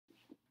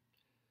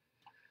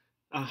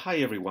Hi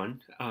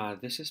everyone,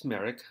 this is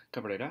Merrick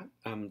Cabrera.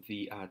 I'm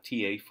the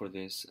TA for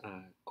this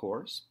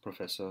course.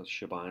 Professor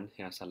Shaban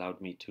has allowed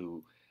me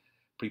to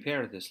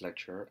prepare this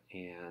lecture,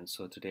 and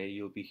so today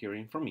you'll be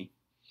hearing from me.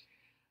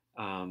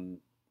 Um,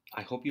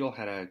 I hope you all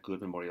had a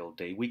good Memorial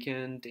Day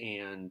weekend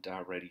and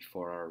are ready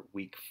for our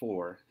week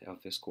 4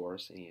 of this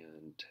course,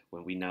 and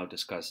when we now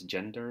discuss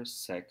gender,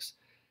 sex,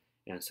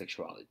 and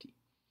sexuality.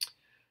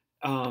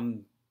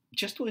 Um,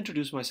 just to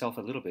introduce myself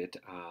a little bit,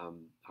 I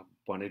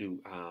wanted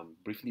to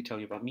briefly tell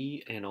you about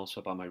me and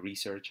also about my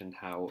research and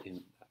how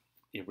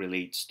it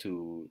relates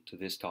to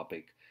this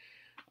topic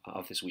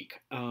of this week.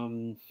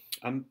 I'm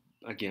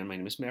again, my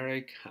name is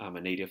Merrick. I'm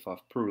a native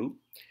of Peru.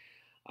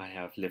 I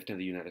have lived in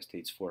the United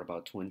States for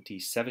about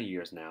 27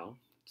 years now.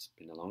 It's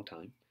been a long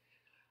time.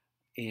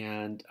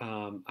 And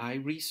I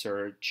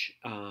research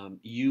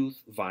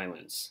youth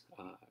violence,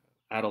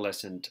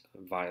 adolescent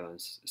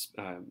violence,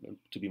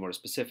 to be more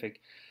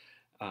specific,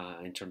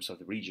 in terms of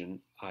the region,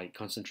 I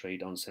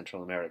concentrate on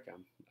Central America,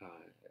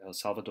 El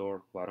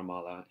Salvador,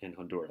 Guatemala, and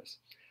Honduras.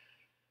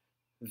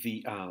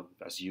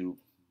 As you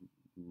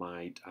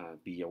might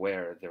be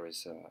aware, there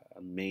is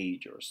a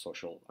major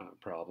social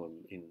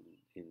problem in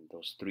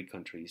those three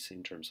countries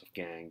in terms of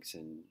gangs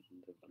and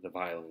the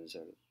violence.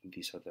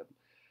 These are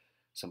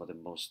some of the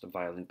most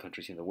violent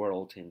countries in the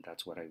world, and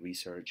that's what I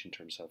research in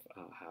terms of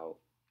how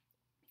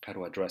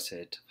to address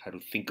it, how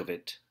to think of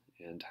it,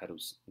 and how to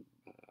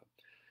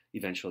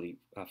eventually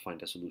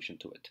find a solution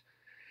to it.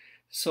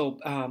 So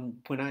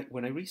when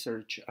I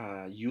research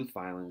youth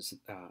violence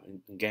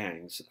in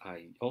gangs,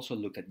 I also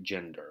look at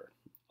gender.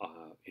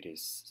 It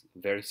is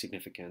very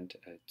significant.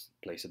 It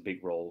plays a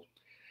big role,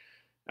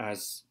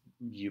 as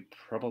you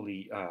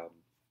probably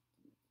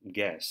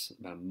guess.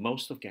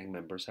 Most of gang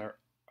members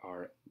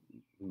are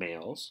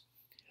males,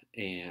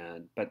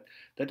 and but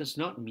that does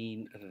not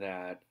mean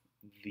that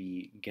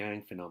the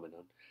gang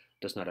phenomenon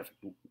does not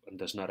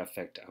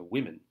affect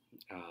women.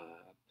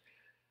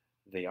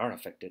 They are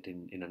affected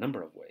in a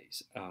number of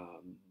ways.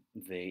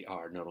 They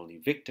are not only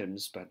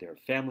victims, but they're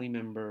family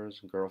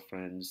members,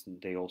 girlfriends.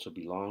 They also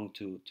belong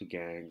to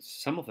gangs.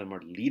 Some of them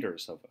are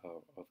leaders of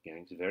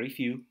gangs, very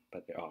few,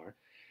 but there are.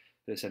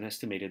 There's an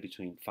estimated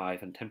between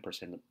 5 and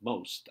 10% at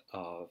most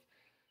of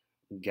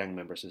gang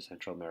members in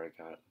Central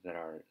America that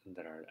are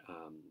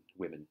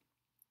women.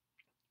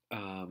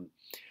 And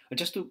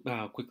just to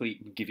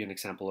quickly give you an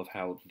example of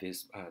how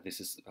this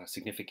is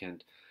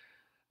significant,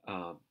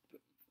 uh,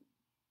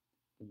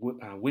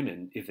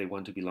 women, if they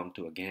want to belong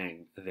to a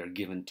gang, they're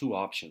given two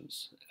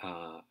options,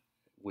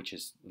 which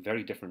is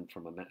very different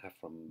from a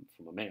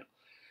male.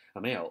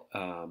 A male,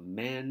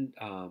 men,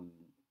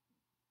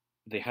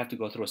 they have to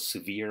go through a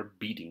severe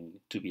beating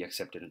to be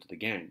accepted into the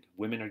gang.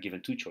 Women are given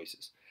two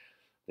choices.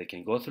 They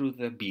can go through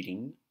the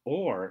beating,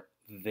 or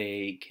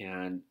they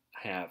can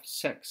have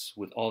sex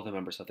with all the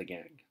members of the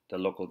gang, the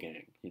local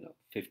gang,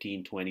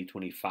 15, 20,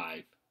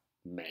 25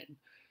 men,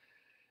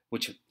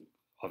 which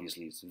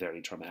obviously is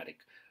very traumatic.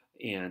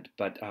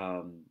 But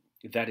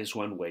that is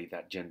one way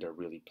that gender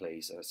really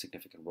plays a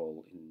significant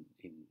role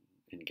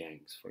in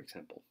gangs, for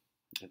example.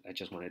 I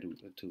just wanted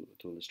to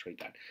illustrate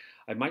that.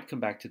 I might come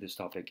back to this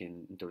topic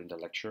during the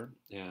lecture,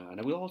 and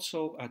I will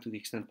also, to the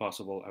extent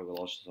possible, I will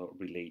also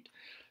relate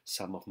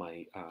some of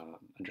my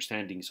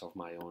understandings of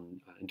my own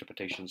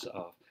interpretations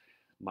of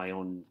my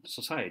own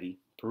society,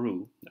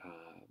 Peru,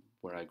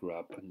 where I grew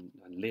up and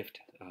lived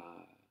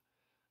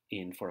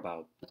in for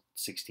about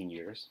 16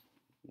 years.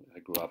 I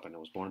grew up and I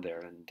was born there,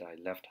 and I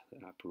left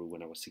Peru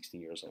when I was 16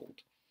 years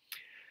old.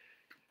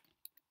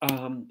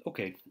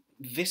 Okay,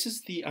 this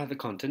is the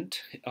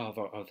content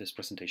of this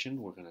presentation.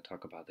 We're going to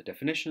talk about the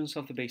definitions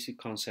of the basic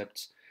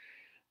concepts.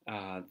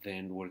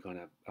 Then we're going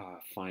to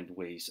find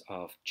ways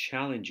of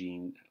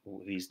challenging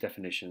these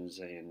definitions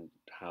and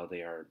how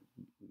they are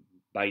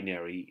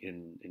binary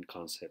in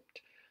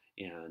concept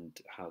and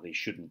how they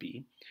shouldn't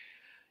be.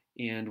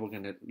 And we're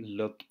going to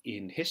look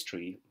in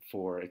history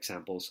for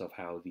examples of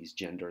how these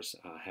genders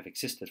have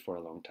existed for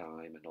a long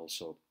time, and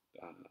also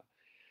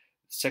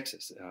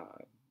sexes,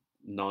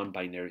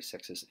 non-binary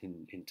sexes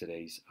in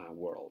today's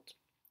world.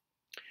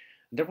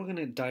 Then we're going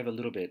to dive a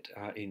little bit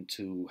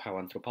into how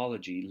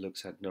anthropology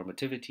looks at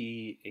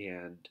normativity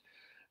and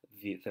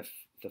the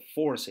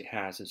force it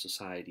has in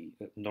society,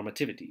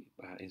 normativity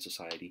in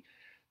society,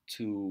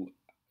 to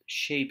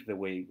shape the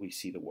way we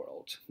see the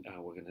world.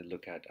 We're going to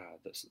look at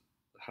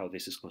how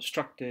this is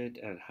constructed,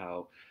 and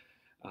how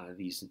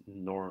these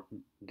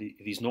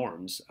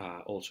norms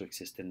also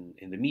exist in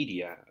the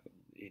media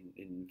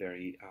in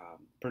very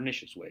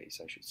pernicious ways,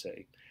 I should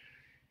say.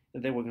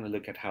 And then we're going to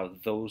look at how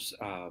those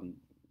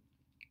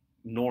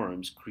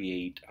norms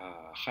create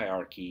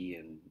hierarchy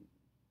and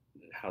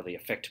how they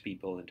affect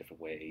people in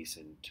different ways.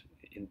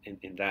 And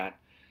in that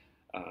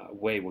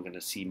way, we're going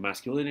to see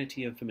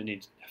masculinity and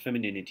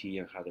femininity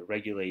and how they're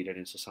regulated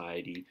in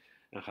society,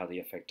 and how they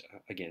affect,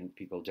 again,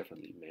 people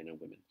differently, men and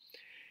women.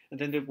 And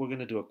then we're going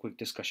to do a quick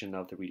discussion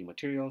of the reading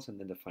materials and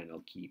then the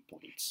final key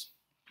points.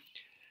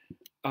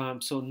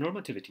 So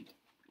normativity.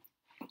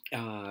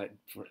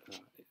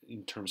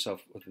 in terms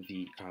of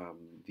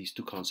these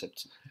two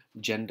concepts,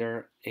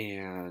 gender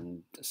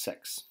and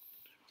sex.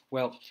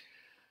 Well,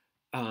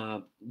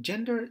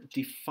 gender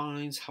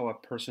defines how a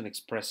person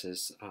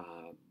expresses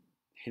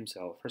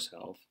himself,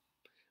 herself,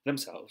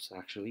 themselves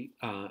actually,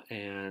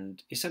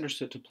 and is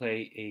understood to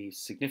play a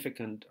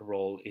significant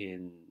role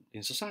in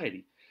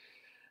society,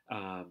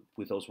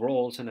 with those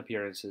roles and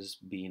appearances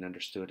being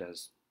understood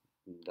as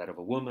that of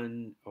a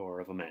woman or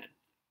of a man.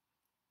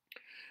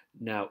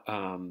 Now,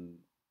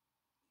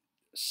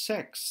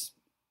 sex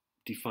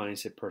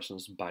defines a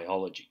person's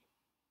biology,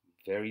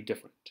 very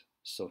different.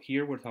 So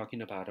here we're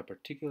talking about a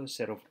particular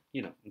set of,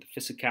 the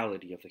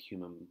physicality of the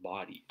human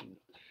body,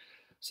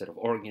 set of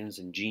organs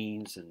and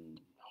genes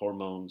and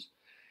hormones,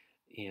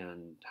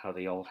 and how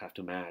they all have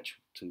to match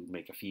to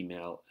make a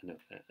female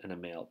and a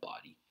male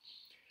body.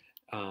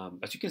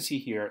 As you can see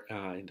here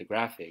in the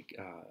graphic,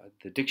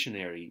 the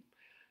dictionary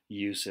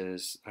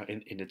uses,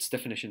 in its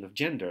definition of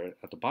gender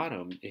at the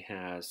bottom, it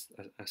has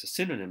as a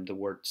synonym the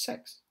word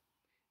sex.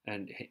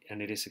 And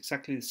it is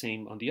exactly the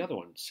same on the other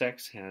one.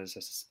 Sex has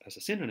as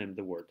a synonym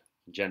the word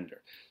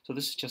gender. So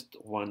this is just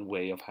one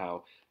way of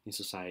how in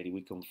society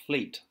we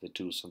conflate the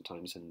two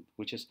sometimes, and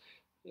which is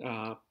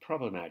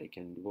problematic,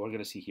 and we're going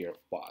to see here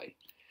why.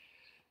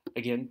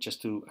 Again,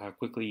 just to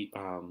quickly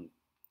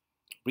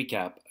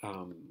recap,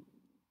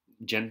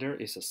 gender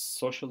is a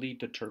socially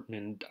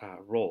determined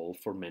role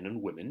for men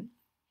and women,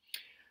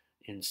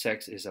 and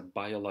sex is a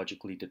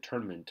biologically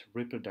determined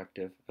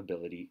reproductive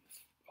ability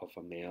of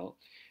a male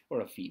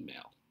or a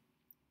female.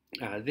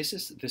 This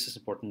is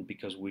important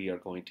because we are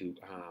going to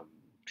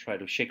try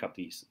to shake up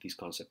these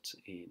concepts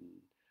in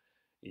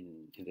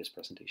this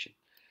presentation.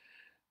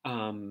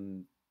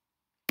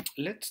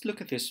 Let's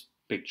look at this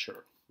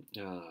picture.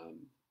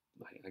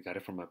 I got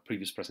it from a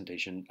previous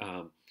presentation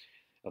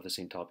of the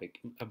same topic.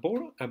 A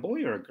boy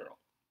or a girl?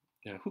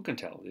 Who can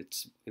tell?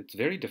 It's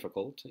very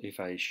difficult. If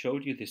I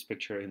showed you this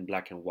picture in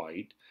black and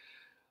white,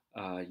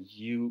 now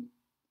you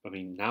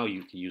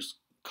can use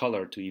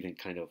color to even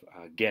kind of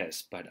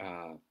guess, but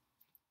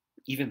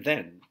even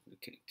then,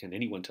 can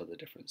anyone tell the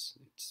difference?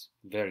 It's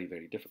very,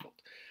 very difficult.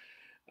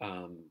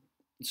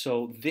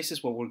 So this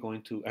is what we're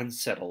going to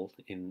unsettle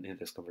in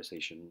this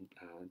conversation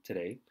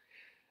today.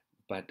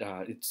 But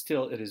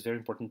it is very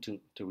important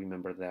to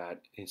remember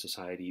that in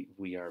society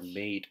we are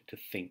made to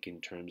think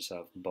in terms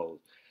of both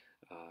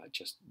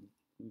just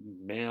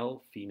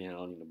male,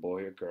 female,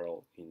 boy or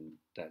girl, and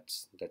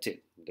that's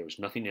it. There's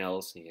nothing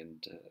else,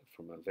 and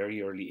from a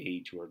very early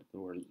age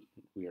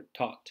we are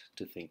taught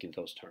to think in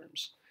those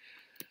terms.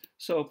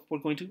 So we're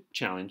going to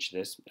challenge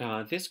this.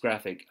 This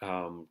graphic,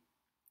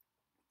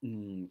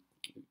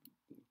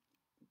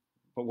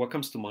 but what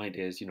comes to mind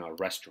is a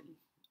restroom,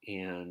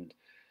 and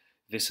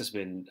this has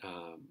been,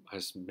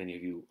 as many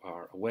of you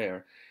are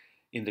aware,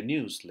 in the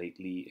news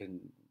lately, in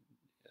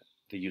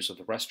the use of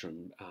the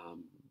restroom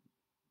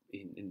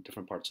in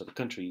different parts of the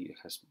country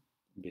has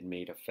been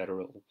made a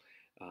federal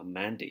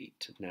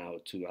mandate now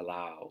to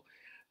allow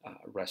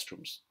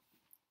restrooms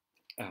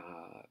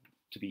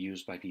to be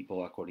used by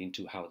people according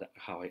to how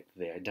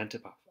they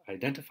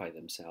identify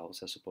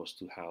themselves, as opposed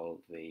to how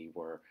they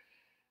were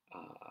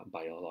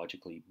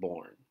biologically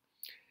born.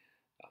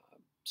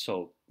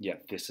 So yeah,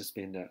 this has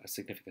been a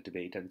significant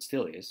debate and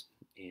still is,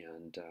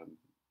 and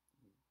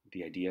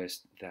the idea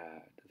is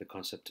that the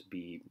concept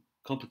be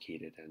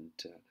complicated and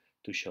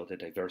to show the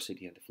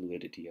diversity and the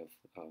fluidity of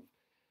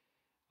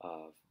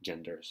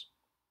genders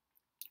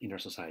in our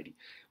society.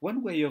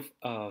 One way of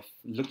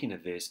looking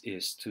at this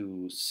is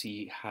to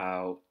see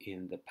how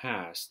in the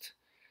past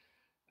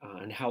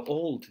and how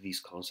old these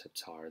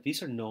concepts are.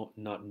 These are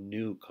not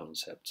new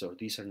concepts, or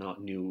these are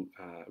not new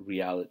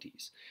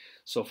realities.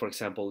 So for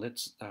example,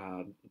 let's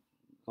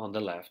on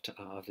the left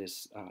of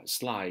this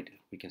slide,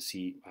 we can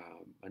see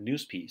a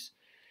news piece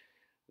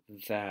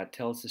that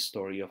tells the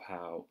story of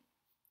how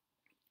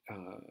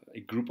a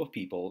group of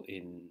people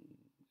in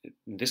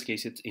this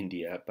case it's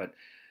India, but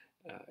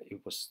it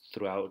was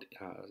throughout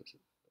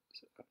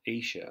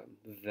Asia,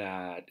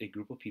 that a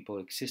group of people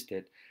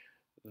existed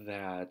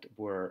that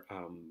were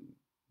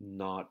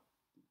not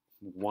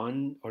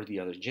one or the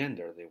other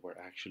gender. They were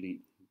actually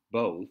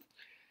both,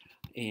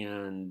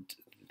 and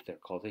they're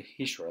called the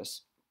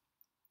Hijras.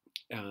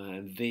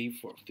 They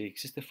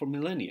existed for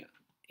millennia,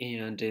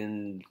 and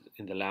in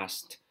the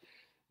last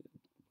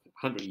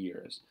 100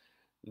 years,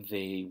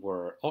 they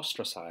were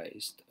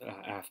ostracized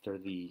after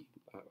the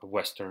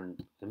Western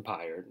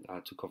Empire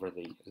took over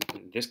in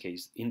this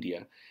case,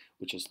 India,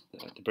 which is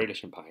the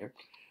British Empire.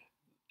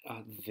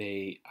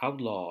 They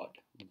outlawed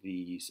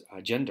these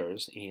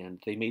genders, and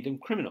they made them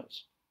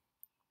criminals.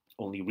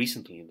 Only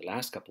recently, in the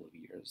last couple of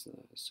years,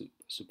 the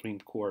Supreme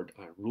Court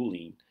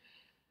ruling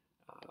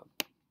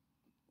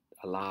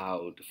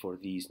allowed for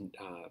these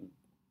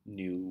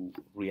new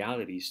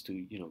realities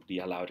to be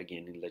allowed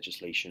again in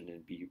legislation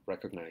and be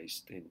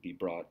recognized and be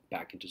brought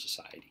back into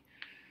society.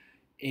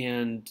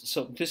 And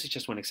so this is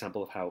just one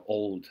example of how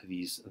old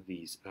these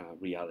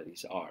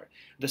realities are.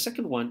 The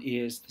second one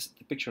is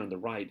the picture on the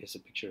right is a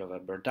picture of a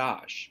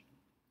bardash,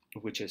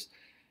 which is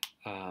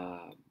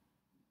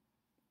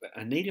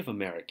a Native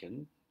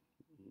American,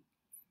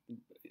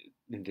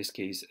 in this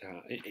case,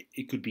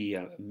 it could be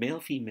a male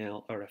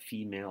female or a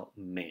female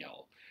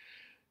male.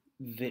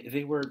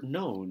 They were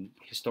known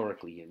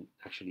historically, and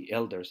actually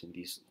elders in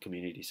these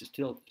communities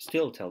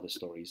still tell the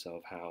stories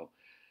of how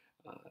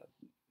uh,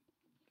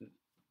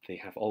 they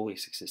have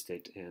always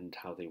existed and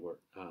how they were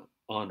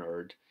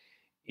honored,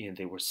 and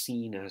they were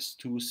seen as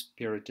two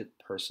spirited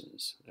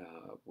persons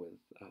with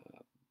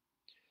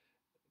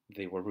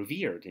they were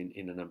revered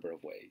in a number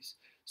of ways.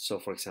 So,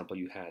 for example,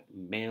 you had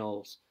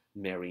males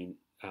marrying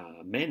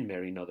men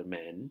marrying other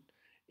men,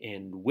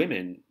 and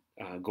women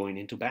going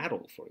into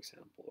battle, for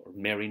example, or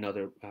marrying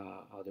other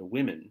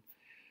women.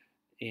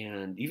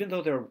 And even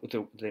though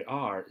there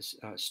are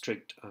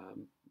strict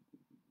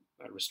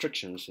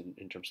restrictions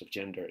in terms of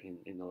gender in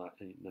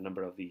a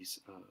number of these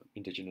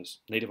indigenous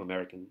Native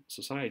American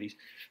societies,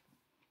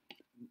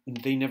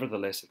 they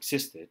nevertheless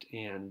existed,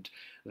 and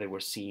they were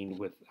seen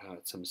with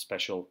some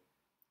special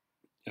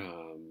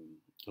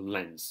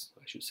lens,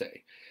 I should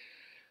say.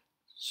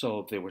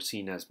 So they were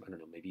seen as, I don't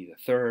know, maybe the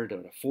third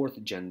or the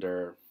fourth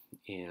gender,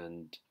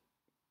 and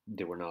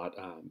they were not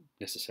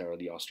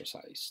necessarily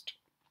ostracized.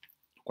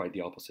 Quite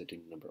the opposite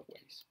in a number of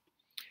ways.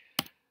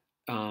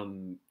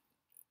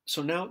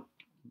 So now,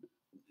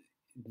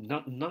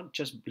 not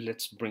just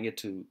let's bring it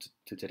to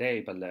today,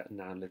 but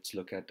now let's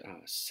look at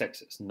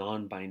sexes,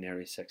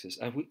 non-binary sexes.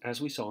 As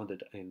we saw in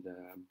the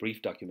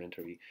brief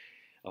documentary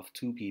of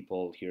two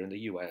people here in the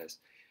U.S.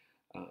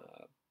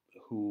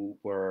 Who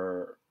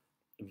were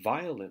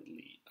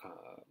violently,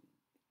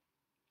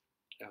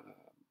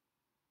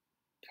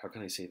 how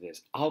can I say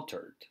this,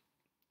 altered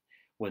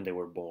when they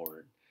were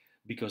born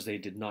because they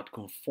did not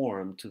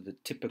conform to the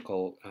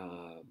typical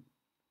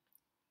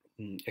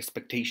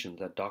expectation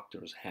that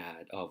doctors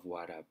had of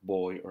what a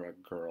boy or a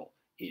girl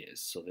is.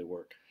 So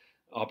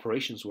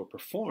operations were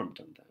performed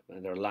on them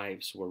and their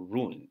lives were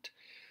ruined.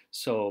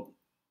 So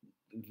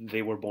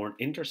they were born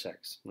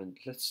intersex. And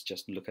let's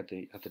just look at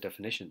the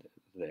definition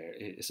there.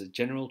 It's a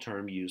general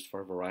term used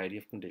for a variety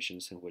of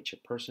conditions in which a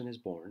person is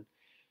born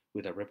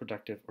with a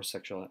reproductive or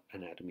sexual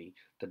anatomy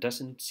that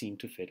doesn't seem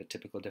to fit a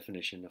typical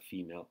definition of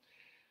female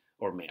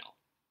or male.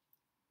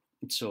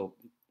 So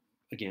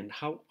again,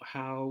 how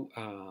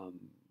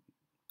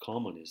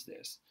common is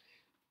this?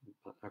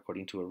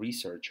 According to a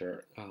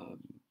researcher,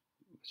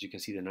 as you can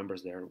see the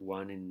numbers there,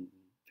 1 in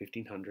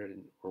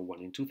 1,500 or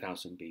 1 in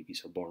 2,000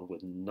 babies are born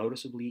with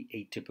noticeably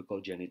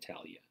atypical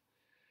genitalia.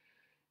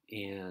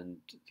 And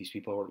these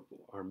people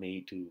are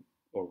made to,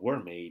 or were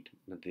made,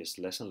 this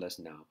less and less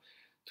now,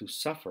 to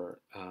suffer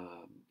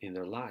in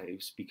their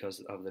lives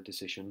because of the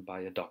decision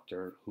by a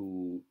doctor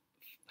who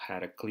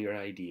had a clear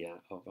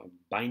idea of a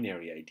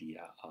binary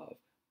idea of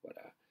what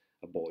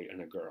a boy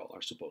and a girl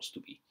are supposed to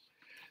be.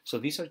 So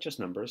these are just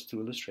numbers to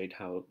illustrate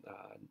how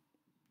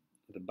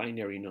the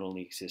binary not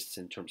only exists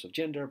in terms of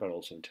gender, but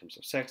also in terms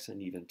of sex,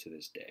 and even to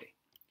this day.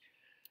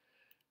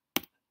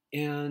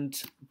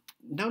 And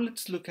now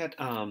let's look at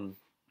how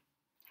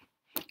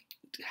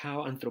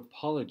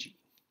anthropology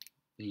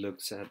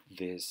looks at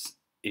this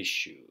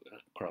issue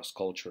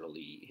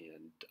cross-culturally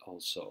and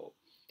also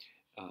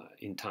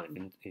in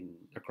time,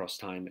 across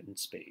time and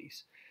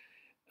space.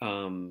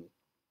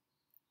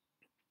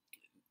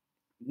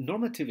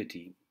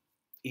 Normativity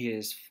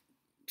is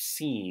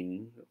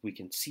seen, we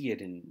can see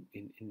it in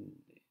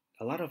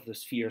a lot of the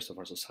spheres of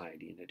our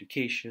society, in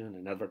education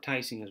and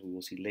advertising, as we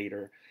will see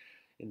later,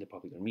 in the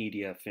popular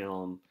media,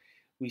 film.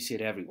 We see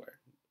it everywhere.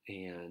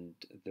 And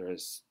there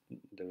is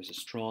a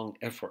strong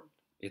effort,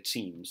 it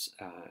seems,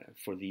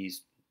 for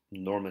these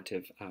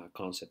normative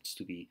concepts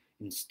to be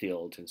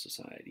instilled in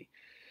society.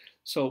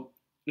 So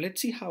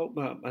let's see how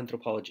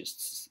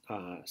anthropologists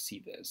see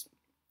this.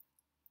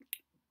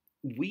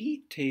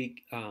 We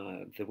take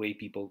the way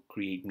people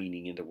create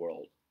meaning in the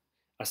world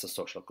as a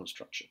social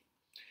construction.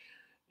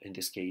 In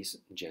this case,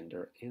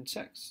 gender and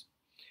sex.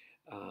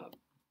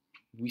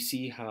 We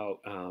see how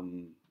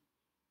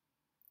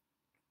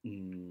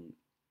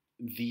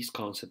these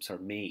concepts are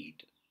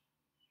made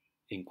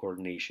in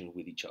coordination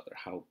with each other,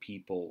 how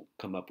people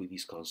come up with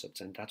these concepts,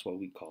 and that's what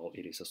we call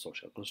it is a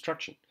social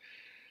construction.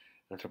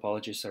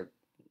 Anthropologists are,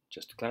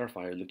 just to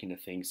clarify, are looking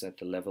at things at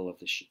the level of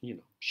the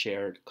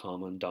shared,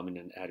 common,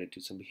 dominant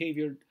attitudes and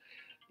behavior,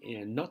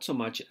 and not so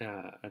much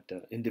at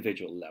the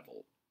individual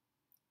level.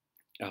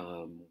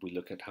 We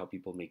look at how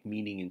people make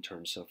meaning in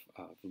terms of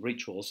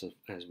rituals,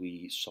 as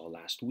we saw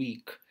last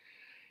week.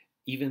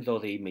 Even though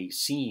they may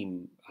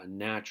seem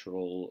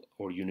natural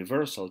or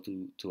universal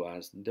to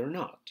us, they're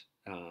not.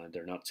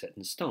 They're not set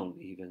in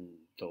stone, even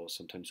though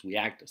sometimes we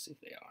act as if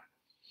they are.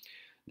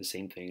 The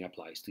same thing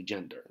applies to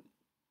gender.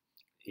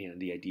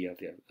 And the idea of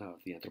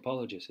the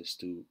anthropologist is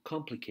to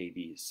complicate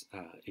these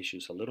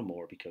issues a little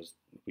more, because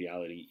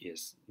reality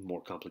is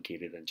more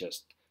complicated than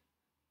just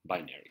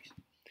binaries.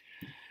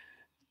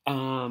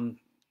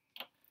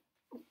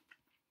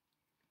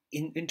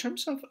 In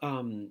terms of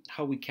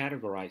how we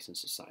categorize in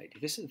society,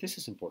 this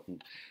is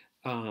important.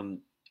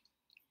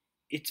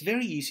 It's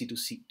very easy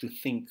to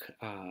think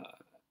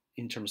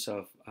in terms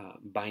of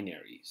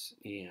binaries.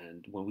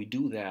 And when we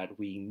do that,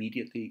 we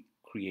immediately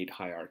create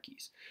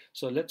hierarchies.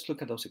 So let's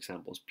look at those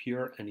examples: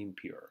 pure and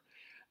impure,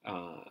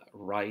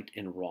 right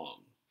and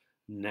wrong,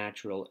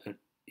 natural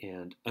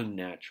and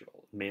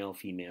unnatural, male,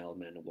 female,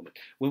 man, and woman.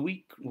 When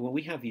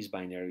we have these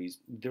binaries,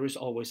 there is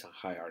always a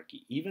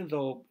hierarchy. Even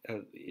though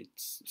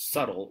it's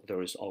subtle,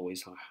 there is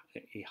always a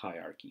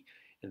hierarchy,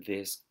 and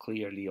this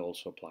clearly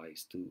also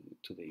applies to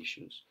the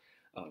issues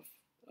of,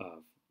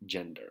 of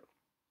gender.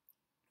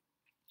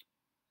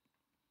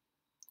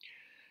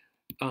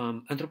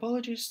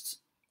 Anthropologists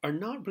are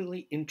not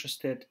really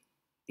interested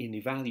in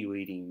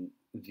evaluating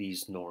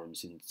these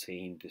norms and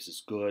saying this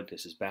is good,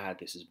 this is bad,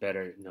 this is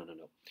better. No, no,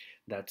 no.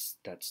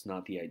 That's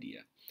not the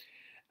idea.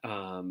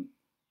 Um,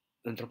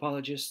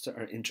 Anthropologists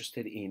are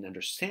interested in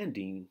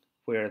understanding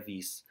where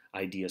these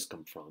ideas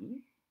come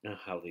from and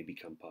how they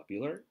become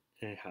popular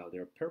and how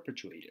they're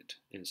perpetuated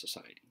in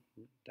society.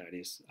 That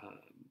is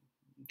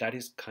that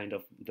is kind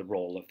of the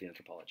role of the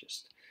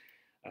anthropologist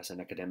as an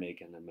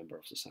academic and a member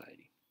of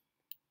society.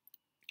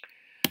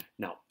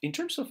 Now, in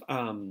terms of,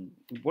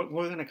 we're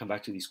going to come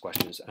back to these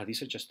questions.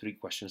 These are just three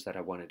questions that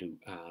I wanted to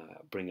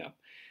bring up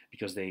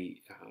because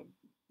they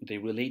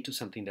relate to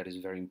something that is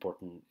very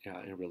important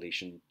in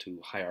relation to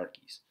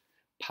hierarchies,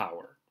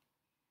 power.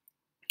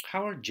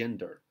 How are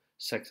gender,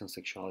 sex, and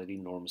sexuality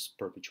norms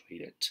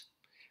perpetuated?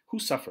 Who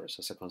suffers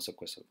as a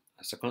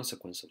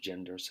consequence of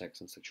gender, sex,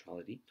 and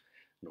sexuality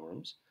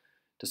norms?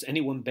 Does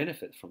anyone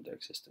benefit from their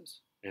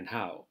existence, and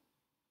how?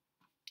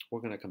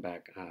 We're going to come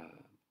back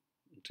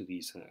to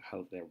these,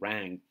 how they're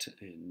ranked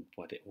and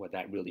what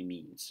that really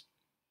means.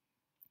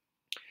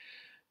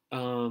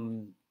 Now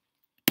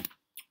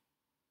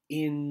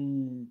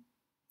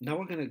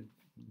we're going to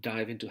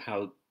dive into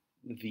how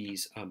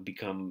these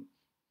become,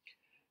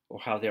 or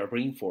how they are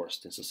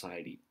reinforced in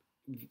society.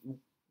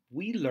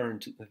 We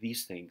learned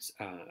these things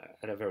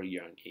at a very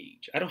young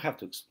age. I don't have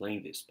to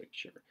explain this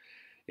picture.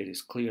 It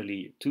is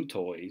clearly two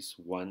toys,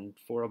 one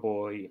for a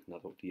boy,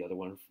 the other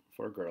one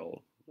for a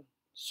girl,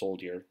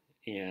 soldier,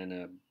 and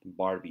a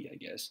Barbie, I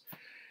guess.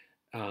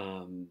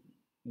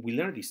 We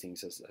learn these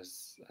things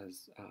as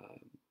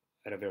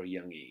at a very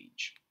young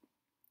age.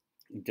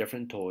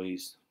 Different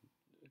toys,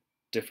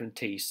 different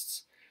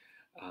tastes,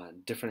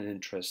 different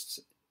interests,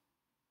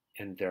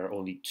 and there are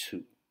only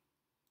two.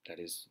 That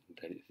is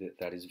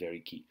very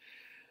key.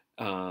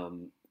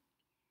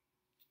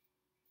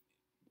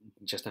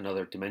 Just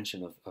another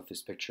dimension of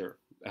this picture.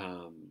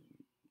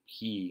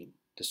 The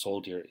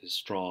soldier, is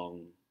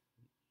strong,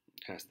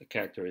 has the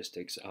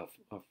characteristics of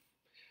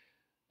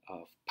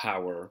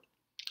power,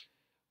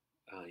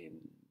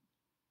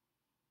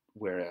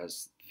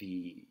 whereas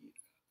the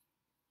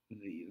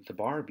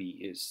Barbie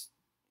is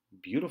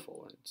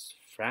beautiful and it's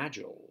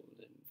fragile,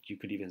 and you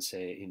could even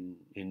say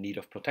in need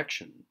of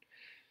protection.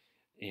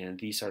 And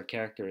these are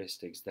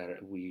characteristics that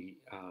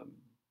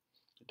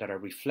that are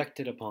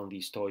reflected upon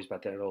these toys,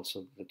 but that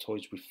also the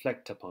toys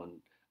reflect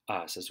upon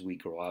us as we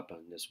grow up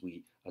and as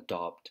we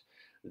adopt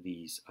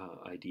these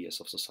ideas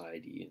of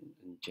society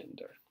and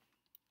gender.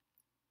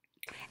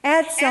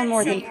 Ads sell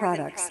more than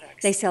products.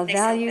 They sell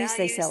values,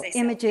 they sell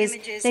images,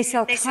 they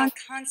sell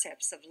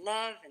concepts of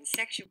love and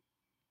sexuality.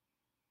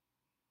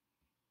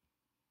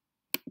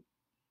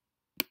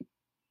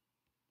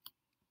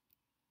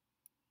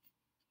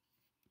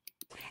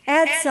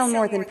 Ads sell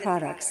more than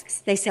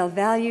products. They sell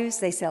values,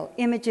 they sell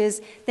images,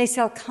 they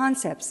sell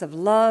concepts of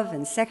love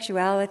and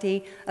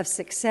sexuality, of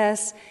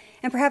success,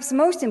 and perhaps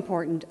most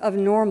important, of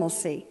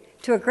normalcy.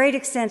 To a great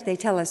extent, they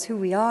tell us who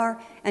we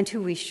are and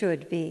who we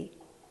should be.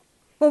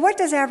 Well, what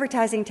does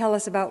advertising tell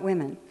us about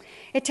women?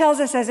 It tells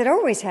us, as it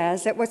always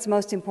has, that what's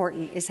most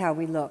important is how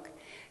we look.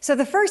 So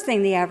the first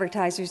thing the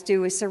advertisers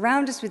do is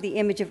surround us with the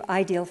image of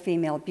ideal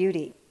female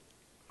beauty.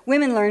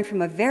 Women learn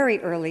from a very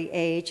early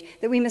age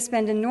that we must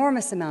spend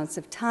enormous amounts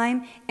of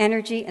time,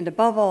 energy, and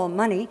above all,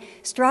 money,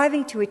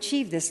 striving to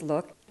achieve this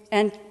look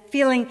and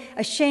feeling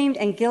ashamed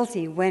and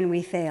guilty when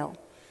we fail.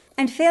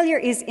 And failure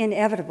is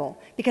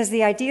inevitable because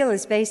the ideal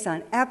is based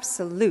on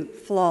absolute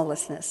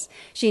flawlessness.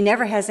 She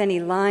never has any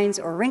lines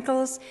or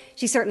wrinkles.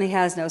 She certainly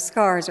has no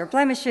scars or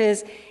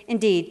blemishes.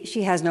 Indeed,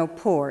 she has no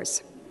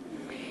pores.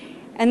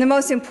 And the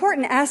most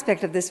important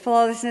aspect of this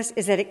flawlessness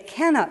is that it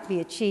cannot be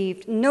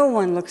achieved. No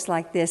one looks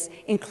like this,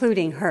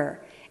 including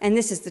her. And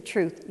this is the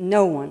truth.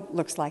 No one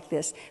looks like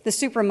this. The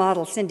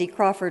supermodel Cindy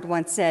Crawford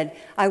once said,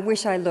 "I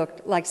wish I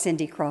looked like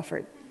Cindy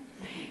Crawford."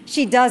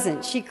 She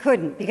doesn't. She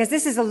couldn't, because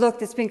this is a look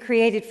that's been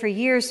created for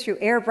years through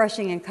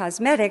airbrushing and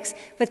cosmetics,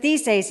 but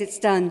these days it's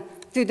done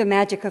through the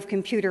magic of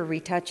computer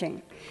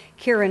retouching.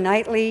 Keira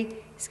Knightley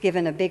is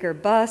given a bigger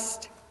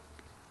bust.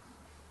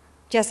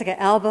 Jessica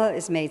Alba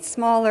is made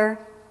smaller.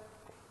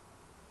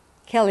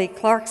 Kelly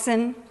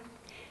Clarkson,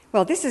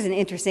 well, this isn't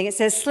interesting. It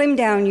says slim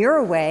down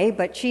your way,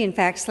 but she in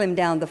fact slimmed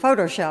down the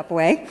Photoshop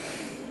way.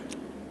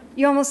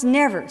 You almost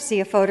never see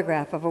a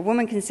photograph of a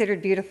woman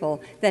considered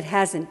beautiful that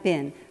hasn't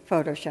been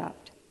photoshopped.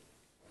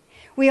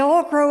 We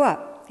all grow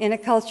up in a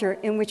culture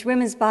in which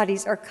women's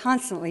bodies are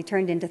constantly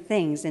turned into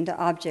things, into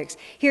objects.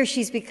 Here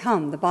she's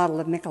become the bottle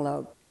of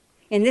Michelob.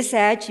 In this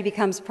ad, she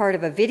becomes part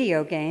of a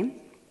video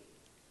game.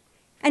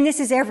 And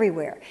this is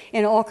everywhere,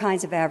 in all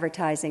kinds of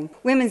advertising.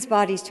 Women's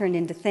bodies turned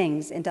into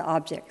things, into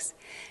objects.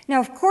 Now,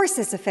 of course,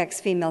 this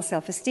affects female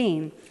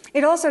self-esteem.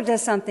 It also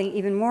does something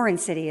even more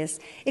insidious.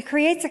 It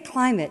creates a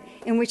climate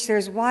in which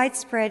there's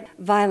widespread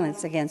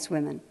violence against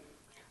women.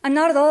 I'm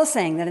not at all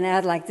saying that an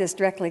ad like this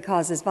directly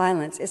causes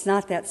violence. It's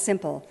not that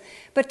simple.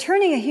 But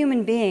turning a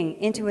human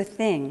being into a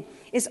thing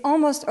is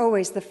almost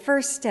always the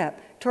first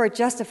step toward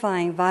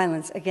justifying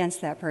violence against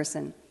that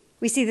person.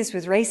 We see this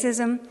with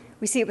racism.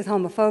 We see it with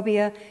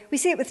homophobia. We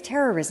see it with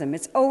terrorism.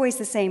 It's always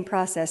the same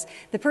process.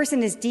 The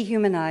person is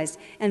dehumanized,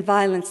 and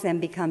violence then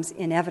becomes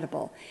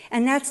inevitable.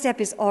 And that step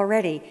is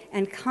already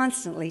and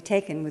constantly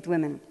taken with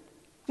women.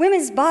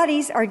 Women's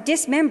bodies are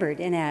dismembered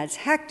in ads,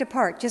 hacked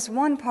apart. Just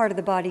one part of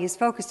the body is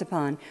focused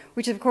upon,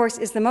 which, of course,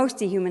 is the most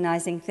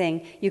dehumanizing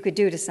thing you could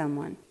do to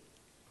someone.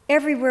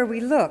 Everywhere we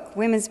look,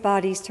 women's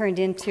bodies turned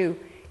into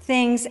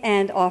things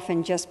and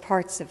often just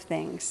parts of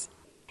things.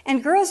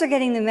 And girls are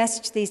getting the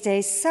message these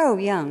days so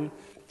young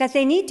that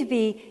they need to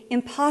be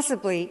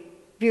impossibly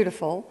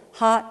beautiful,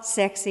 hot,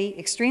 sexy,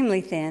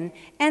 extremely thin,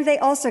 and they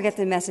also get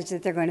the message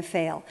that they're going to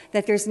fail,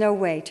 that there's no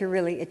way to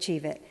really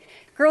achieve it.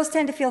 Girls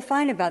tend to feel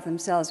fine about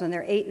themselves when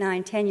they're 8,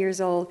 9, 10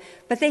 years old,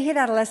 but they hit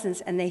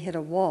adolescence and they hit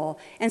a wall,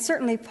 and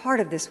certainly part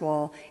of this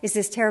wall is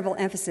this terrible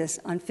emphasis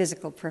on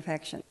physical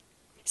perfection.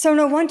 So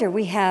no wonder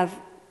we have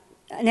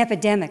an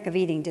epidemic of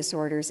eating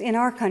disorders in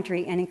our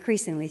country and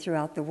increasingly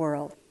throughout the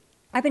world.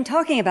 I've been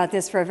talking about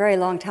this for a very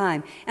long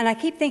time, and I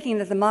keep thinking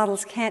that the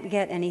models can't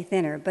get any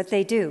thinner, but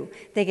they do.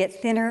 They get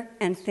thinner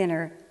and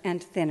thinner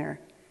and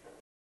thinner.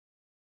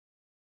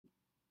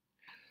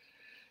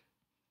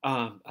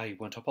 I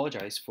want to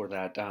apologize for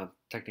that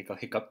technical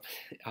hiccup.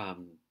 I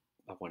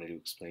wanted to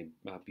explain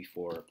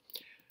before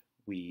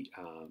we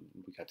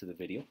got to the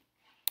video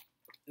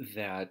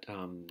that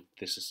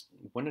this is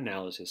one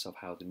analysis of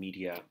how the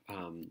media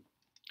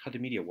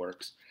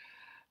works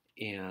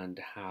and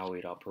how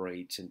it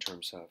operates in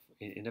terms of,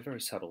 in a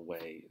very subtle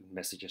way,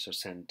 messages are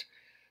sent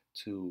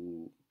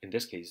to, in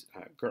this case,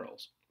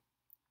 girls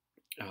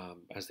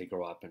as they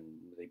grow up and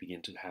they begin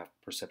to have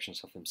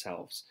perceptions of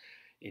themselves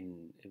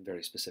in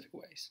very specific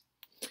ways.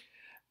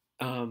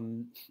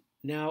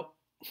 Now,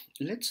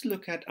 let's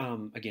look at,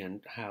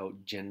 again, how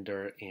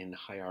gender and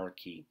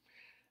hierarchy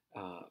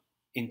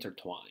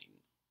intertwine.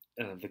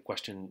 The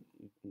question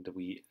that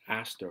we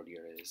asked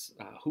earlier is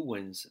who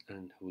wins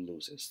and who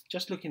loses?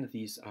 Just looking at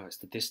these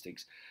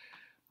statistics,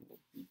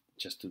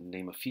 just to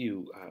name a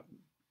few,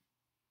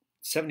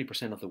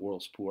 70% of the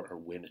world's poor are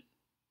women.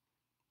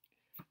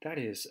 That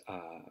is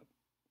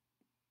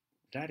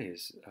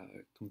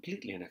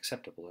completely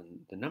unacceptable,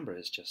 and the number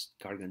is just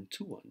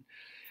gargantuan.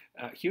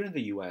 Here in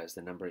the U.S.,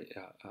 the number,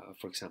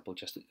 for example,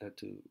 just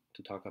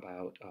to talk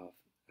about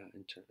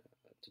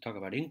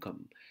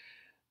income,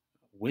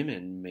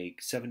 women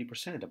make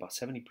 70%, about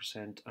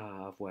 70%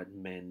 of what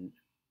men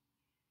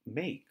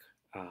make.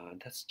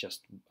 That's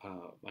just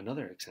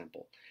another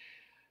example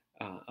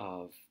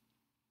of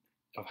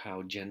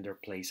how gender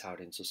plays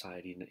out in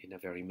society in a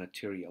very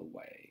material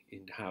way,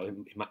 in how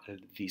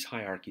these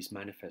hierarchies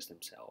manifest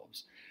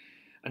themselves.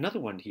 Another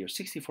one here,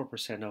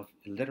 64% of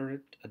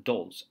illiterate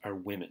adults are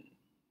women.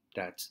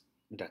 That's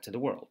in the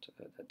world.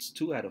 That's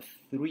 2 out of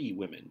 3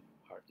 women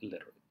are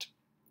illiterate.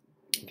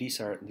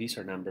 These are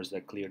numbers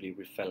that clearly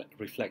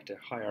reflect a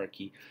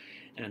hierarchy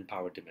and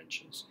power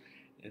dimensions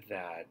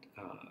that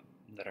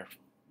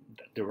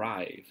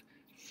derive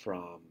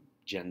from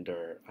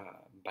gender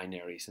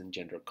binaries and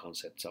gender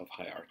concepts of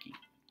hierarchy.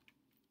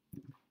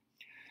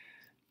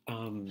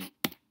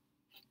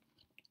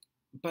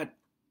 But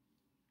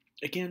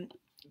again,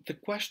 the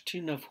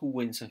question of who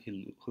wins and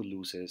who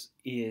loses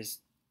is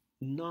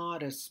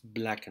not as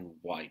black and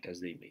white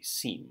as they may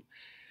seem.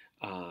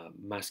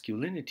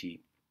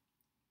 Masculinity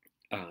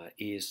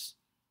is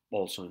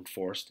also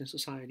enforced in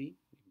society.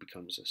 It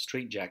becomes a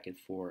straitjacket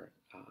for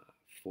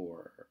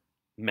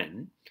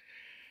men.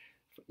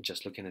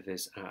 Just looking at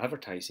this,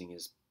 advertising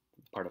is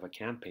part of a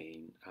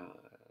campaign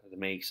that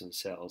makes and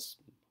sells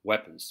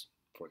weapons,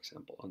 for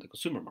example, on the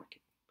consumer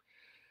market.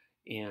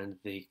 And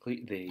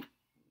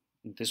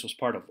this was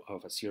part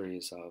of a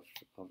series of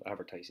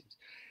advertisings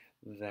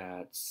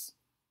that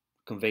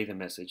convey the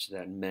message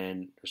that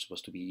men are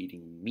supposed to be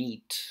eating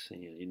meat,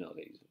 and,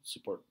 they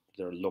support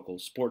their local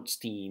sports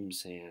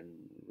teams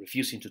and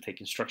refusing to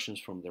take instructions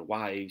from their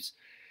wives,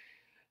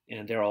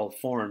 and they're all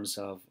forms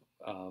of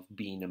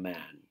being a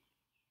man.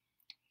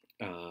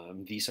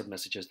 These are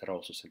messages that are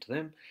also sent to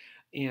them,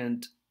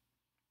 and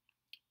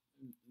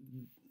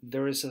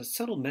there is a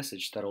subtle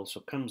message that also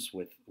comes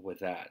with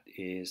that,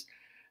 is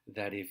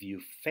that if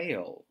you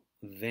fail,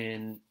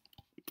 then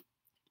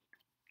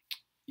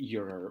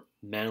your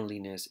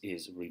manliness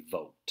is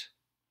revoked.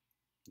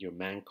 Your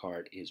man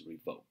card is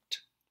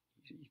revoked.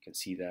 You can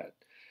see that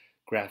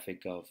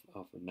graphic of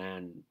a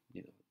man,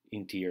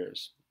 in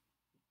tears,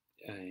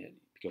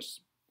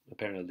 because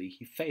apparently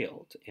he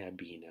failed at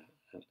being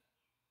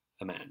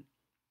a man,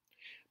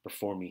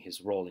 performing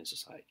his role in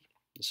society.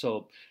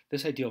 So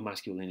this idea of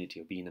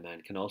masculinity, of being a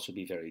man, can also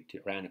be very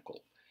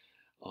tyrannical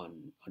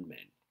on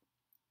men.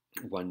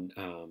 One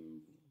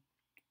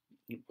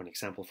one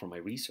example from my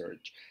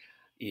research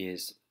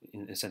is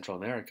in Central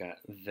America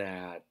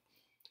that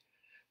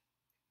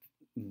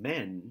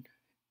men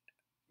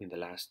in the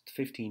last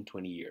 15,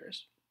 20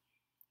 years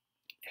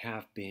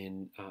have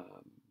been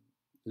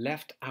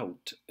left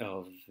out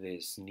of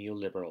this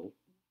neoliberal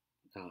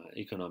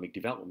economic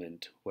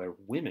development where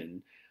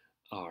women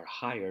are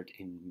hired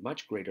in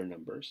much greater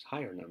numbers,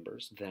 higher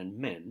numbers than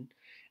men,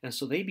 and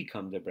so they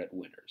become the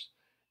breadwinners.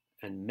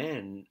 And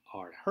men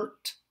are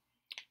hurt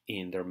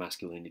in their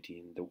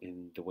masculinity,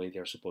 in the way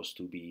they're supposed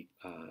to be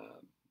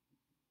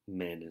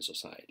men in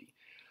society.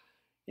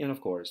 And of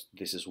course,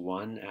 this is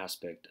one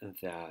aspect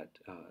that,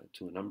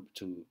 to a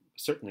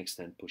certain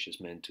extent,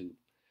 pushes men to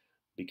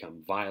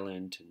become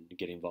violent and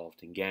get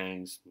involved in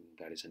gangs.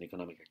 That is an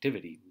economic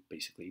activity.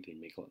 Basically,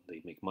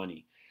 they make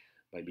money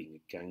by being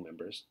gang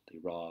members. They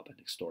rob and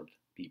extort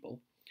people.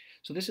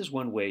 So this is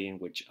one way in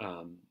which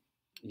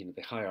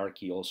the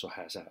hierarchy also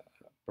has a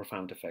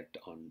profound effect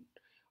on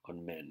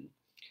men,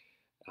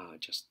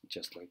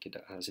 just like it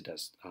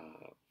does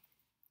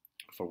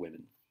for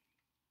women.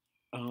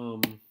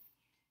 Um,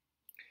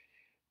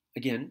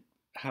 Again,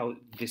 how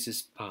this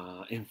is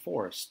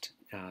enforced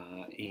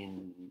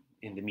in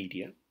the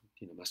media,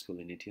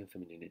 masculinity and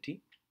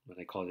femininity. What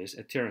I call this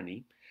a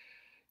tyranny.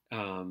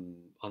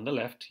 On the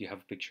left, you have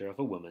a picture of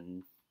a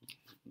woman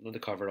on the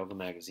cover of a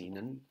magazine,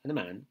 and a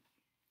man.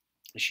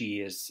 She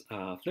is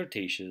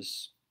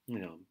flirtatious,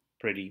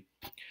 pretty.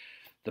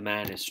 The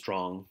man is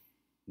strong,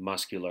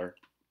 muscular,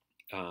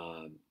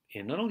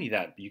 and not only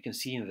that, but you can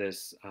see in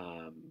this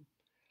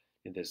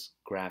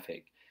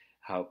graphic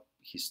how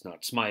he's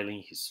not smiling,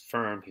 he's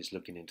firm, he's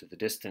looking into the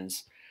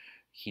distance,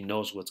 he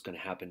knows what's going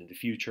to happen in the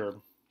future.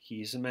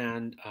 He's a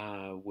man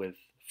with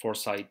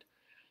foresight.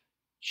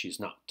 She's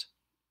not.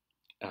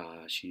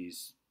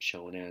 She's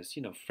shown as,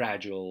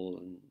 fragile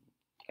and,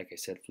 like I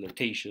said,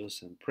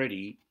 flirtatious and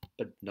pretty,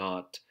 but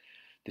not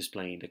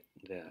displaying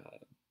the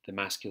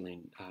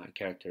masculine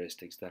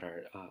characteristics that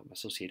are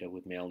associated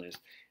with maleness,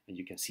 and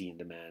you can see in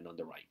the man on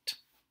the right.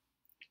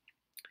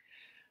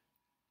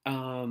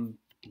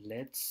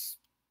 Let's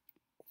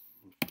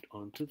move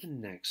on to the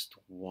next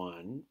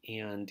one,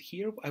 and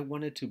here I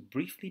wanted to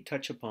briefly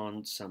touch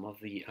upon some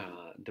of the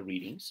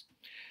readings,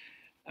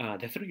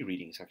 the three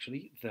readings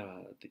actually,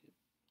 the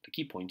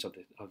key points of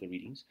the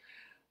readings.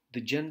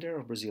 The Gender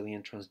of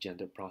Brazilian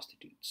Transgender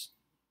Prostitutes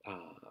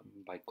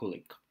by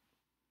Kulik.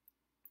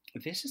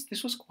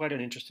 This was quite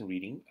an interesting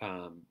reading.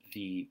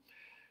 The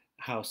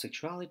How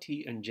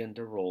sexuality and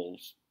gender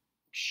roles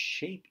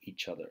shape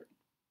each other,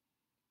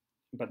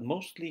 but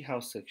mostly how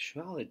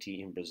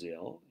sexuality in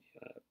Brazil,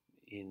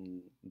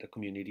 in the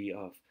community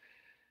of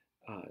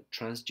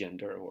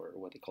transgender, or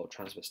what they call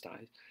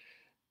transvestite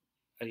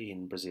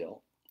in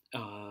Brazil,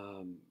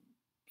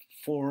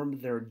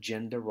 form their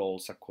gender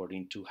roles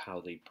according to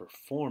how they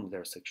perform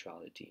their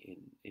sexuality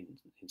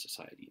in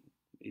society.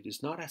 It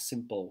is not as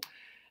simple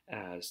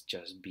as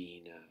just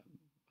being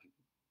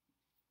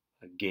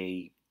a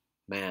gay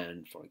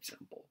man, for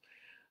example.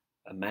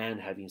 A man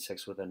having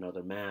sex with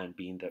another man,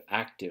 being the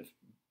active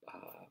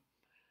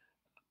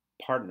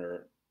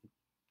partner,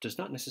 does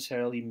not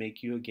necessarily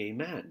make you a gay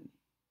man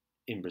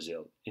in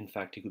Brazil. In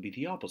fact, it could be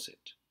the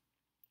opposite.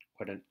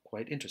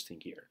 Quite interesting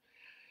here.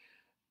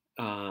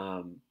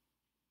 And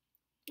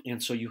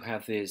so you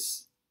have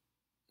this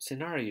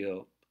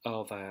scenario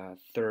of a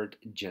third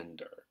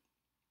gender,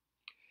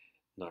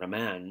 not a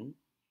man,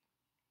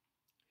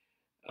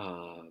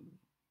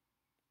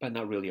 but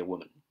not really a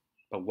woman,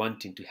 but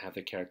wanting to have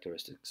the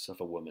characteristics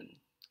of a woman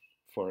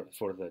for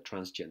the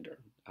transgender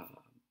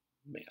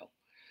male.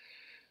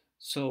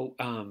 So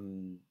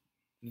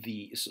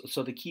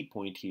the key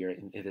point here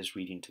in this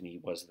reading to me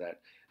was that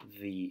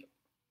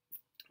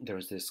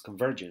there's this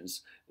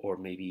convergence, or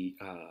maybe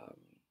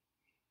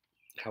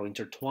how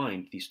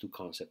intertwined these two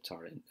concepts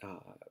are in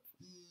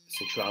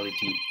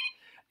sexuality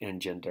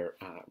and gender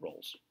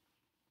roles.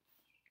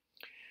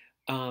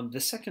 The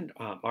second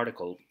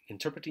article,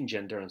 Interpreting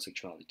Gender and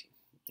Sexuality,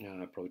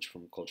 Approach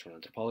from Cultural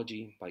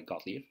Anthropology by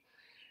Gottlieb.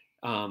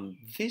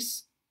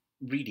 This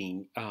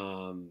reading,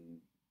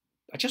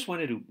 I just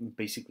wanted to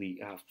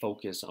basically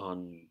focus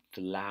on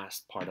the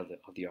last part of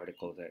the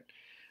article that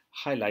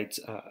highlights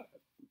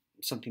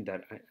something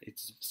that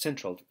it's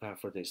central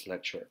for this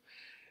lecture.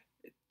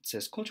 It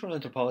says, cultural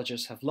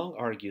anthropologists have long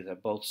argued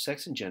that both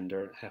sex and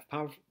gender have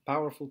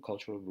powerful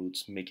cultural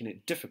roots, making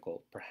it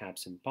difficult,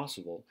 perhaps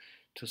impossible,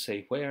 to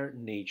say where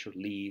nature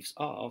leaves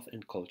off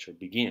and culture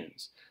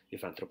begins.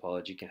 If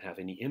anthropology can have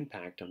any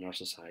impact on our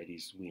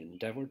societies, we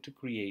endeavor to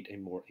create a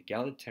more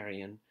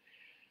egalitarian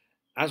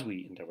set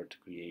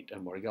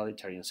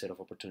of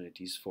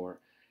opportunities for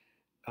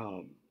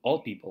all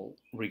people,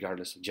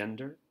 regardless of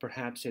gender.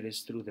 Perhaps it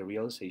is through the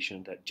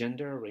realization that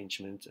gender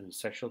arrangements and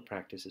sexual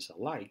practices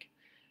alike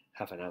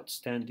have an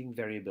outstanding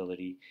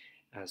variability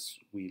as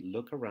we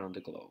look around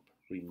the globe,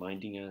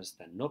 reminding us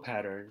that no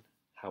pattern,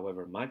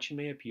 however much it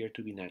may appear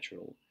to be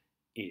natural,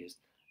 is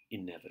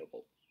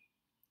inevitable.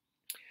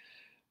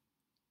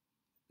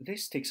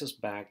 This takes us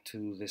back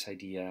to this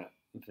idea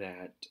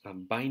that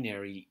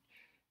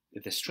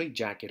the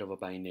straitjacket of a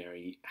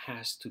binary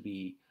has to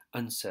be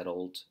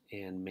unsettled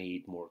and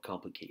made more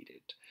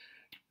complicated.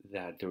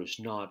 That there is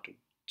not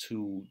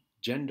two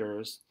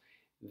genders,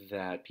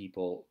 that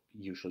people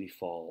usually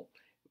fall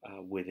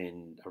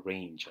within a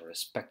range or a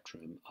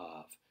spectrum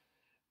of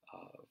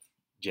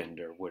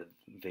gender where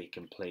they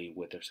can play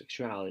with their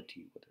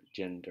sexuality, with their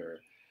gender,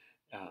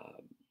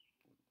 uh,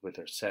 with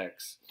their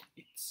sex.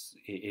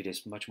 It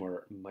is much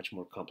more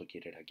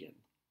complicated again.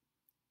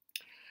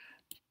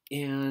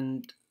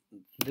 And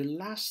the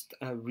last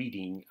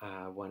reading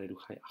I wanted to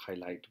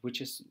highlight,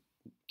 which is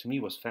to me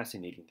was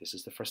fascinating. This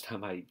is the first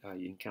time I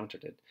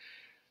encountered it.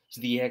 It's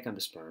the egg and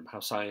the sperm. How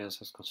science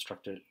has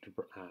constructed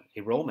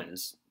a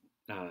romance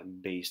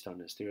based on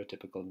the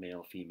stereotypical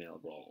male-female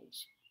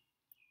roles.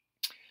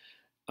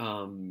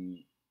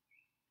 Um,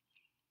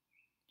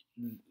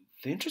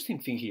 the interesting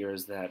thing here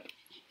is that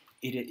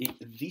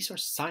these are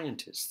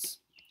scientists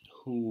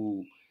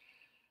who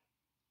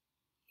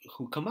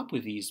who come up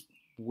with these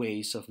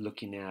ways of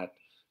looking at,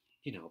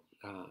 the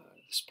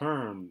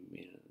sperm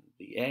and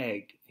the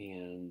egg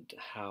and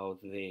how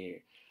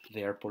they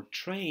are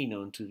portraying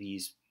onto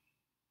these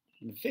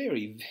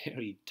very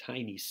very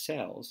tiny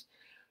cells.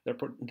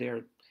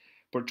 They're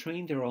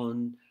portraying their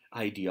own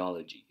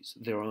ideologies,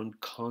 their own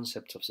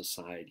concepts of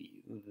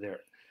society.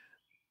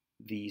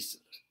 These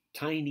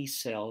tiny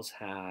cells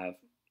have,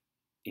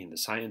 in the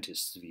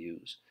scientists'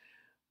 views,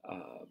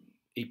 um,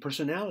 a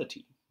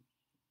personality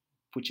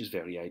which is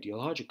very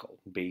ideological,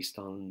 based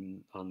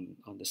on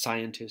the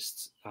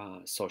scientist's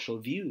social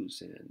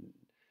views, and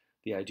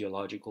the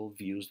ideological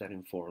views that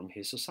inform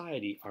his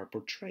society are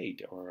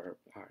portrayed or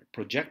are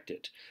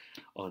projected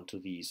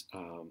onto these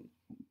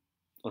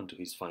onto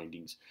his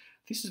findings.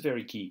 This is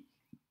very key.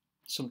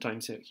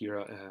 Sometimes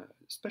here,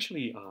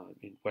 especially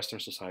in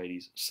Western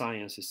societies,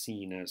 science is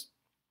seen as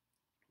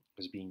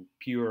being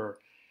pure,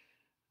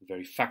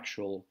 very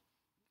factual,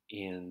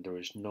 and there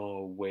is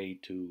no way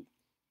to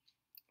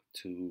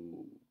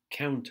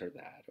counter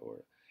that, or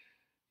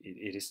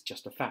it is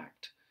just a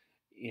fact.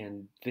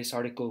 And this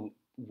article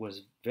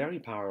was very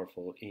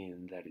powerful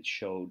in that it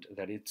showed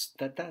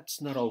that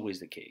that's not always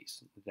the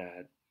case.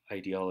 That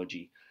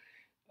ideology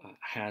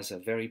has a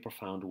very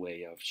profound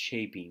way of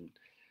shaping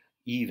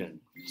even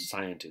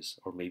scientists,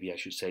 or maybe I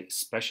should say,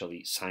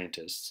 especially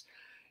scientists,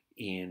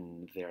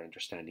 in their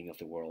understanding of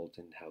the world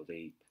and how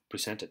they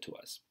present it to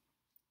us.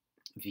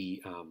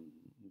 The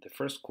the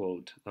first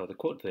quote, or the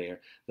quote there,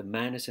 "The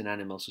man is an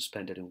animal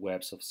suspended in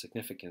webs of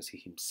significance he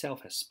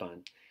himself has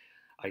spun.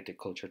 I take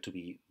culture to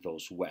be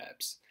those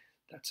webs."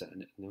 That's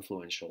an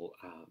influential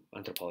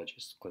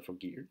anthropologist, Clifford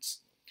Geertz.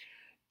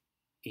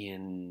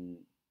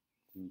 In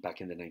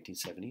Back in the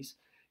 1970s,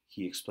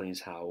 he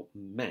explains how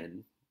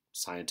men,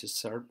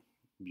 scientists are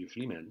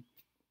usually men,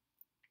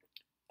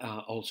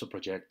 also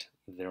project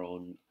their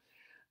own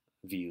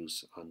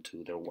views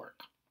onto their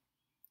work.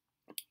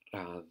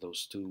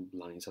 Those two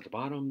lines at the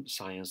bottom: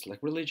 science,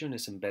 like religion,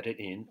 is embedded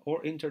in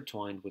or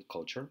intertwined with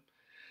culture.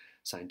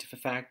 Scientific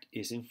fact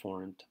is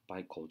informed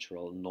by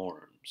cultural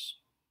norms,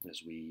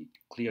 as we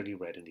clearly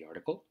read in the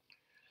article.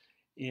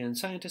 And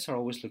scientists are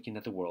always looking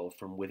at the world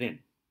from within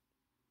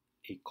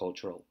a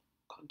cultural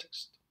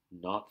context,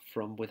 not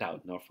from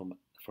without, not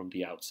from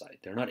the outside.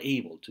 They're not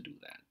able to do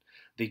that.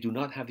 They do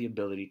not have the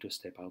ability to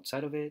step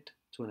outside of it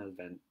to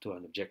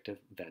an objective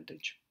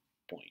vantage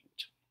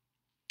point.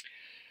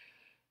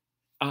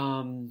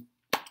 Um,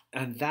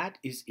 and that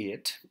is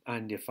it.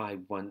 And if I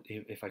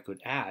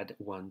could add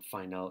one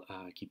final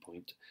key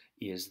point,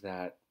 is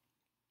that,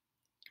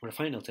 or a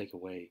final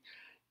takeaway,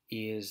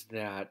 is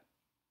that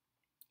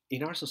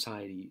in our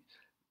society,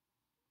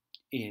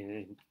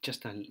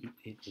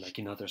 like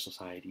in other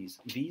societies,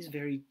 these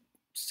very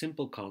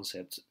simple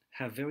concepts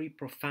have very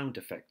profound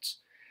effects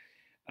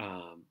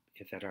um,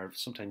 that are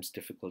sometimes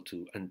difficult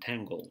to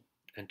untangle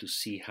and to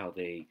see how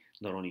they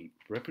not only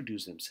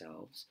reproduce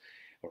themselves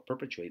or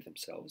perpetuate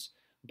themselves,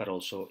 but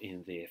also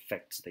in the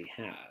effects they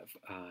have.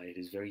 It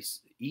is very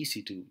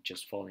easy to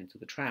just fall into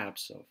the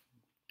traps of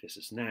this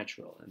is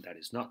natural and that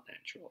is not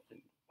natural,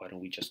 and why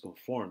don't we just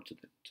conform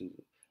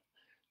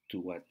to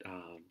what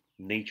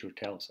nature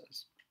tells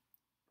us?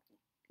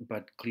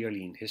 But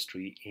clearly, in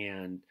history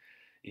and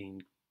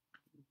in,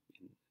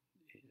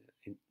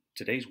 in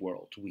today's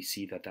world, we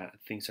see that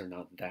things are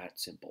not that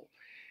simple.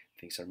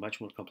 Things are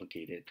much more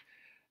complicated,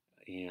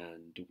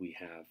 and we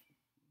have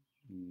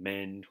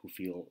men who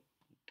feel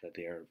that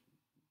they are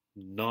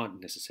not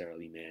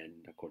necessarily men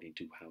according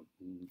to how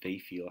they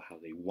feel, how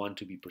they want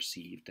to be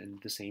perceived,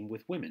 and the same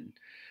with women.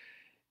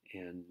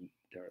 And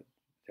there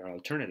are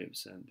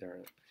alternatives, and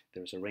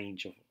there's a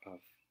range of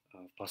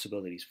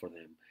possibilities for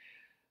them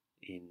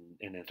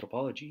in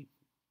anthropology.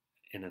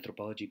 And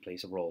anthropology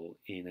plays a role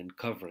in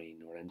uncovering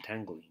or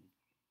untangling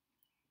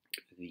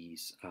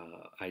these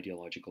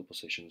ideological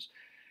positions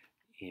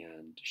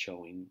and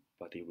showing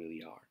what they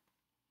really are.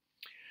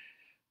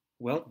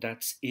 Well,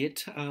 that's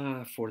it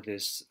for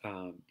this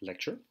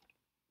lecture.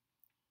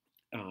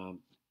 Um,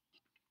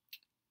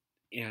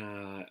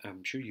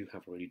 I'm sure you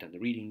have already done the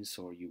readings,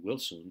 or you will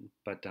soon.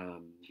 But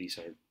um,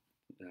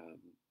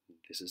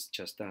 this is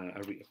just a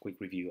quick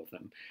review of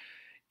them.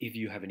 If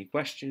you have any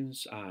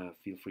questions,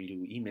 feel free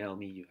to email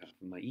me. You have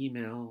my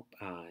email.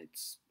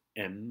 It's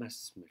M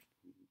as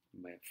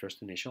my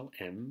first initial,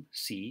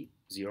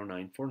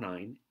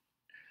 MC0949,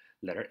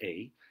 letter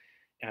A,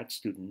 at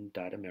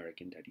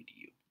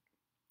student.american.edu.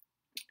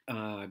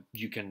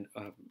 You can,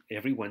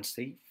 every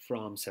Wednesday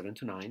from 7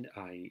 to 9,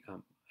 I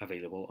am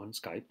available on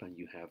Skype, and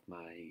you have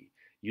my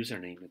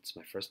username. It's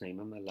my first name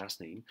and my last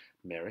name,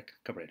 Merrick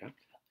Cabrera.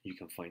 You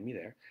can find me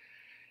there.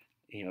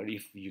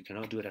 If you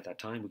cannot do it at that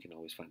time, we can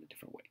always find a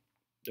different way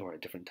or a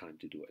different time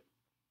to do it.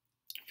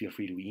 Feel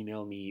free to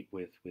email me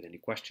with any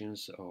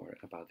questions or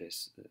about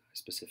this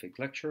specific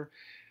lecture,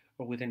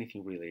 or with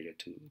anything related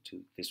to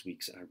this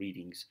week's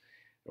readings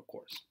or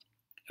course.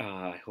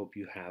 I hope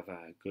you have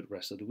a good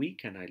rest of the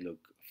week, and I look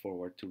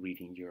forward to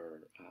reading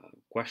your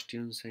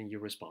questions and your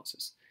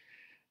responses.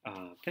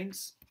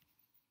 Thanks.